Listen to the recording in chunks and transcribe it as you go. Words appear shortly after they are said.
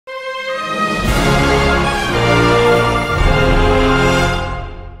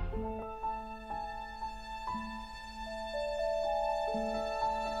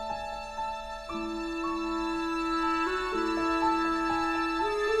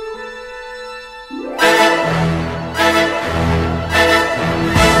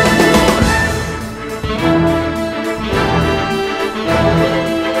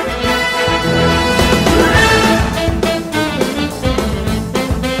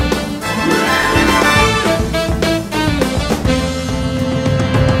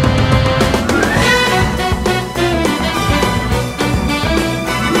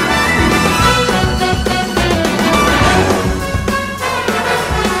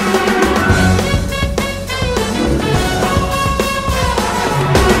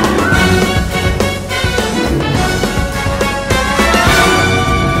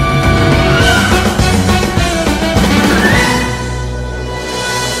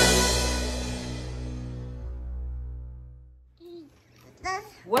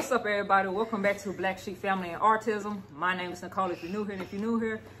What's up, everybody? Welcome back to Black Sheep Family and Autism. My name is Nicole. If you're new here, and if you're new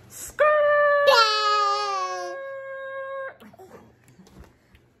here,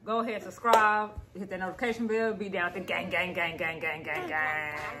 go ahead, subscribe, hit that notification bell, be down with the gang.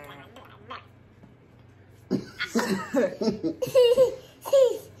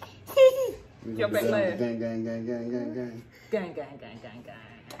 Your back leg. Gang.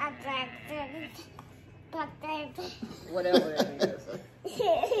 Whatever it is.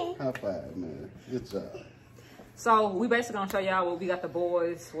 High five, man. Good job. So we basically gonna show y'all what we got the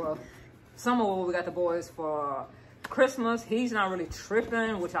boys. Well, some of what we got the boys for Christmas. He's not really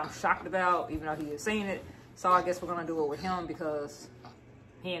tripping, which I'm shocked about, even though he has seen it. So I guess we're gonna do it with him because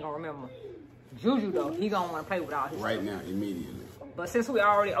he ain't gonna remember. Juju though, he gonna wanna play with all his right stuff. Now, immediately. But since we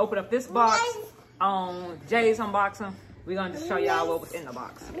already opened up this box on Jay's unboxing, we're gonna just show y'all what was in the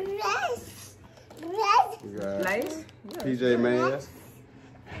box. Lace? PJ Masks.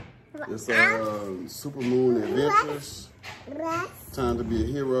 It's Super Moon Adventures. Time to be a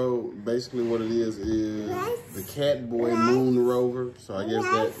Hero. Basically what it is the Cat Boy Moon Rover. So I guess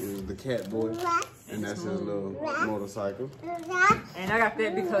that is the Cat Boy. And that's his little motorcycle. And I got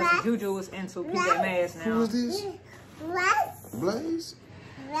that because Juju is into PJ Masks now. Who is this? Blaze?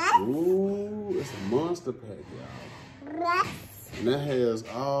 Ooh, it's a monster pack, y'all. And that has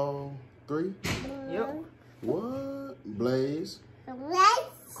all three? Yep. What? Blaze.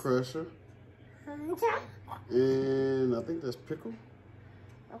 Crusher. And I think that's Pickle.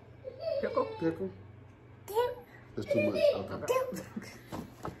 Pickle? That's too much. Okay.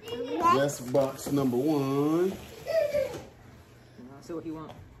 That's box number 1. See what he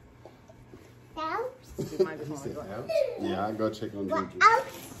wants. Yeah, I'll go check on Juju.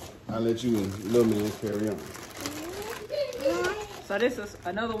 I'll let you and little man carry on. So this is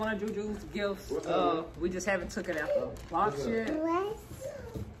another one of Juju's gifts. We just haven't took it out the box yet.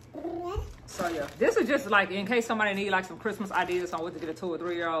 So yeah, this is just like in case somebody need like some Christmas ideas on what to get a 2 or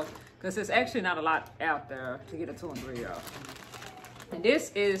 3-year-old, because there's actually not a lot out there to get a 2 and 3-year-old. And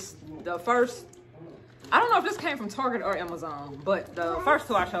this is the first. I don't know if this came from Target or Amazon, but the first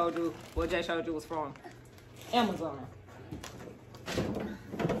 2 I showed you, what Jay showed you, was from Amazon.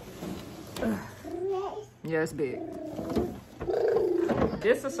 Yeah, it's big.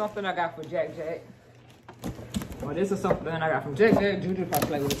 This is something I got for Jack. Well, this is something I got from Jack. Juju probably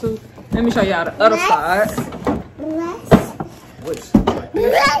play with it too. Let me show y'all the other side. Which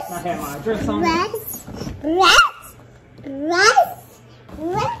I have my address on it.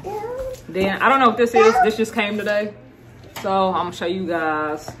 Then I don't know what this is. This just came today. So I'm gonna show you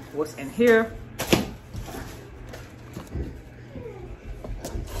guys what's in here.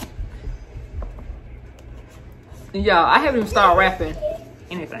 And y'all, I haven't even started wrapping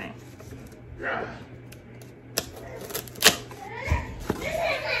anything.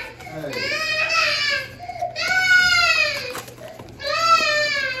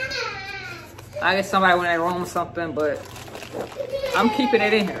 I guess somebody went in that room or something, but I'm keeping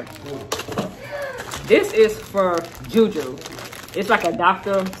it in here. This is for Juju. It's like a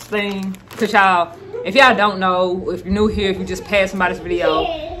doctor's thing. Cause y'all, if y'all don't know, if you're new here, if you just passed somebody's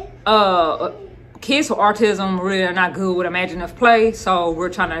video, kids with autism really are not good with imaginative play, so we're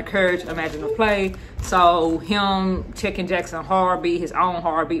trying to encourage imaginative play. So him checking Jaxon's heartbeat, his own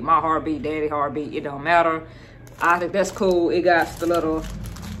heartbeat, my heartbeat, daddy heartbeat, it don't matter. I think that's cool. It got the little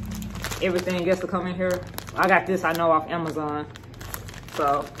everything gets to come in here. I got this, I know, off Amazon.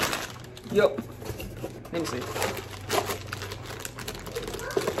 So, yep. Let me see.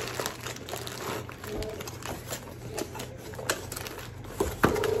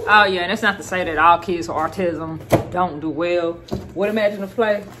 Oh yeah, and that's not to say that all kids with autism don't do well with imaginative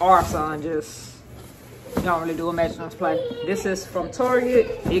play. Our son just don't really do imaginative play. This is from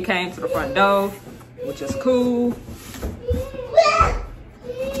Target. It came to the front door, which is cool.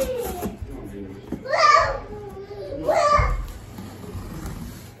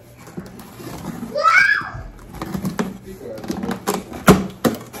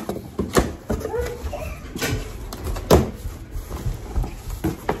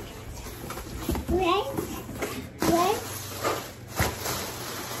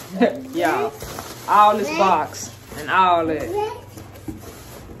 Y'all, all this box and all that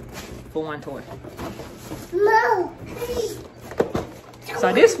for one toy.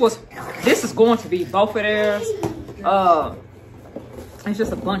 So this is going to be both of theirs. It's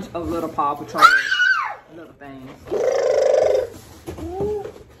just a bunch of little Paw Patrol little things.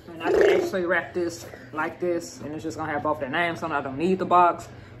 And I can actually wrap this like this, and it's just gonna have both their names on it. I don't need the box.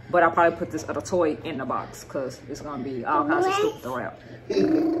 But I'll probably put this other toy in the box because it's gonna be all kinds of stupid to wrap.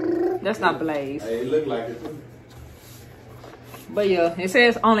 That's not Blaze. Hey, it look like it. But yeah, it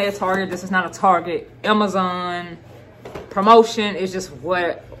says only at Target. This is not a Target Amazon promotion. It's just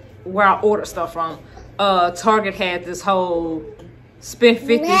where I ordered stuff from. Target had this whole spend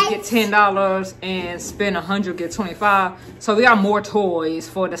 $50 get $10 and spend $100 get $25. So we got more toys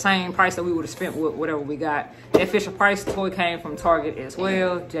for the same price that we would have spent with whatever we got. The Fisher Price toy came from Target as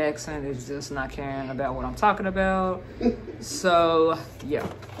well. Jaxon is just not caring about what I'm talking about. So yeah,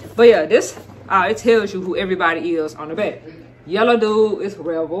 but yeah, this it tells you who everybody is on the back. Yellow dude is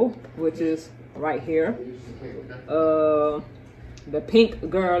Rebel, which is right here. The pink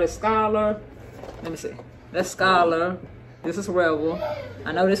girl is Scholar. Let me see. That's Scholar. This is Rebel.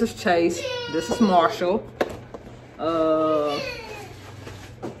 I know this is Chase. This is Marshall.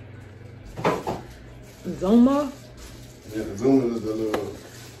 Zuma. Yeah, the Zuma is the little.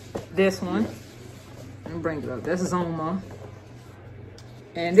 This one. Let me bring it up. That's Zuma.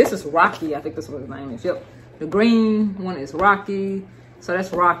 And this is Rocky. I think that's what his name is. Yep. The green one is Rocky. So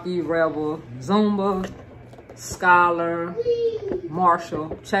that's Rocky, Rebel, Zumba, Scholar,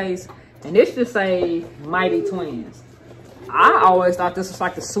 Marshall, Chase. And this just say Mighty Twins. I always thought this was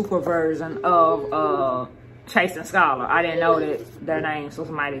like the super version of Chase and Scholar. I didn't know that their names was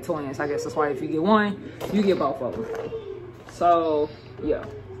Mighty Twins. I guess that's why if you get one, you get both of them. So, yeah.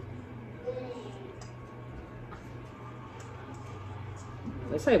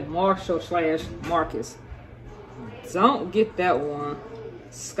 Let's say Marshall / Marcus. Don't get that one.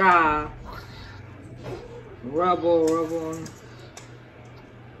 Sky. Rebel.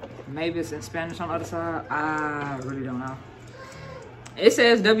 Maybe it's in Spanish on the other side. I really don't know. It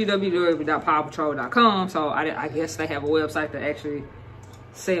says www.pawpatrol.com, so I guess they have a website that actually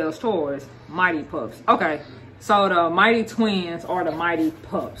sells toys. Mighty Pups. Okay, so the Mighty Twins are the Mighty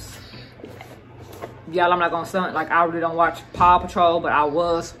Pups. Y'all, I'm not gonna stunt, like I really don't watch Paw Patrol, but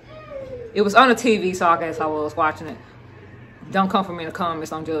it was on the TV, so I guess I was watching it. Don't come for me in the comments,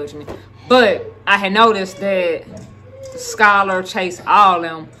 don't judge me. But I had noticed that Scholar, Chase, all of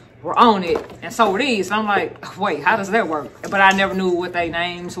them were on it, and so were these. I'm like, wait, how does that work? But I never knew what their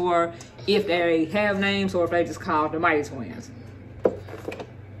names were, if they have names or if they just called the Mighty Twins.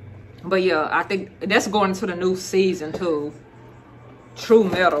 But yeah, I think that's going into the new season too. True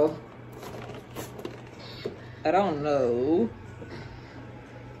Metal. I don't know.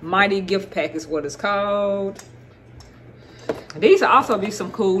 Mighty Gift Pack is what it's called. These will also be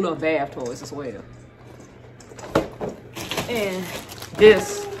some cool little bath toys as well. And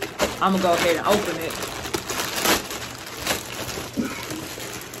this, I'm gonna go ahead and open it.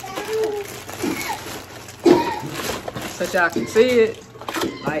 So y'all can see it,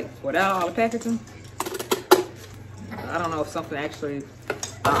 like without all the packaging. I don't know if something actually,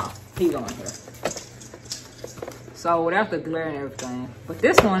 he's on here. So without the glare and everything. But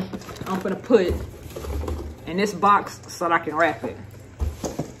this one, I'm gonna put in this box so that I can wrap it.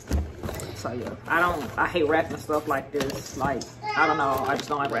 So yeah, I hate wrapping stuff like this. Like, I don't know, I just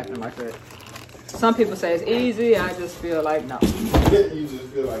don't like wrapping like that. Some people say it's easy, I just feel like no. You just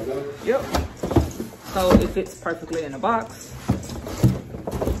feel like no? Yep. So it fits perfectly in the box.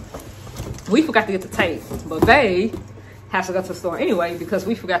 We forgot to get the tape, but they have to go to the store anyway because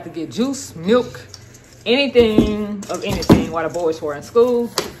we forgot to get juice, milk, anything of anything while the boys were in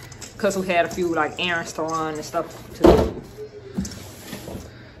school. Because we had a few like errands to run and stuff to do.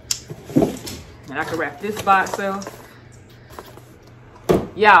 And I can wrap this by itself.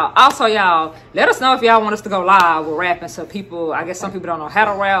 Y'all, also y'all, let us know if y'all want us to go live with wrapping. So people, I guess some people don't know how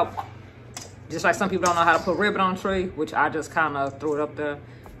to wrap. Just like some people don't know how to put ribbon on a tree, which I just kind of threw it up there.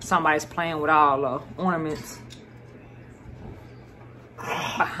 Somebody's playing with all the ornaments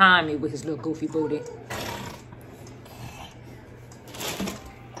behind me with his little goofy booty.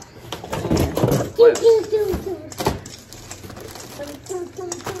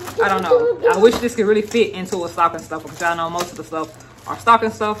 I don't know. I wish this could really fit into a stocking stuffer because I know most of the stuff are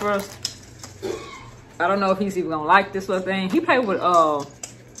stocking stuffers. I don't know if he's even gonna like this little thing. He played with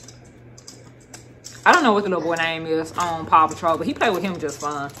I don't know what the little boy name is on Paw Patrol, but he played with him just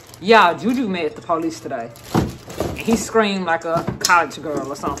fine. Yeah, Juju met the police today. And he screamed like a college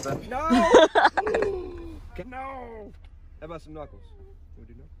girl or something. No! No! How about some knuckles? What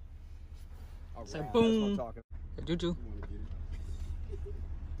do you know? All So right, boom. that's what I'm talking. Juju.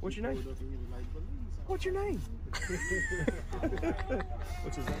 What's your name? What's your name?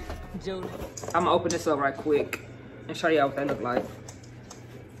 What's his name? Juju. I'm gonna open this up right quick and show y'all what they look like.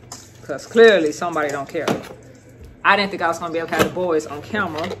 Because clearly somebody don't care. I didn't think I was going to be able to have the boys on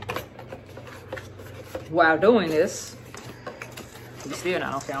camera while doing this. We're still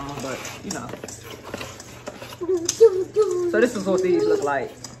not on camera, but you know. So this is what these look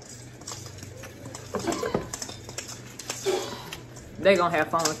like. they gonna have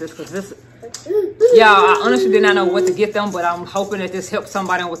fun with this, because this, y'all, I honestly did not know what to get them, but I'm hoping that this helps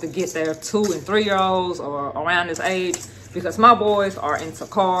somebody with to get their 2- and 3-year-olds or around this age, because my boys are into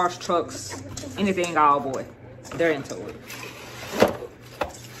cars, trucks, anything all boy. They're into it.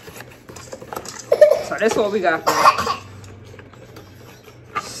 So that's what we got for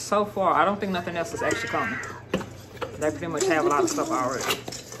so far. I don't think nothing else is actually coming. They pretty much have a lot of stuff already.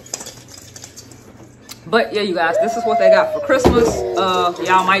 But yeah, you guys, this is what they got for Christmas.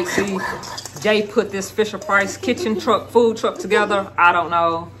 Y'all might see Jay put this Fisher-Price kitchen truck, food truck together. I don't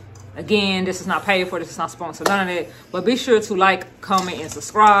know. Again, this is not paid for. This is not sponsored, none of it. But be sure to like, comment, and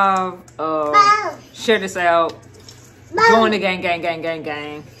subscribe. Share this out. Join the gang.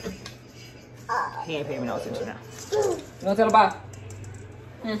 He ain't paying me no attention now. You wanna tell him bye?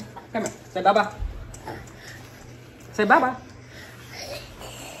 Come here. Say bye-bye. Say bye-bye.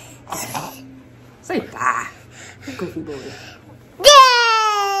 Say bye. Goofy boy.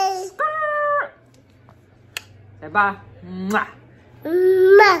 Say bye. Mwah.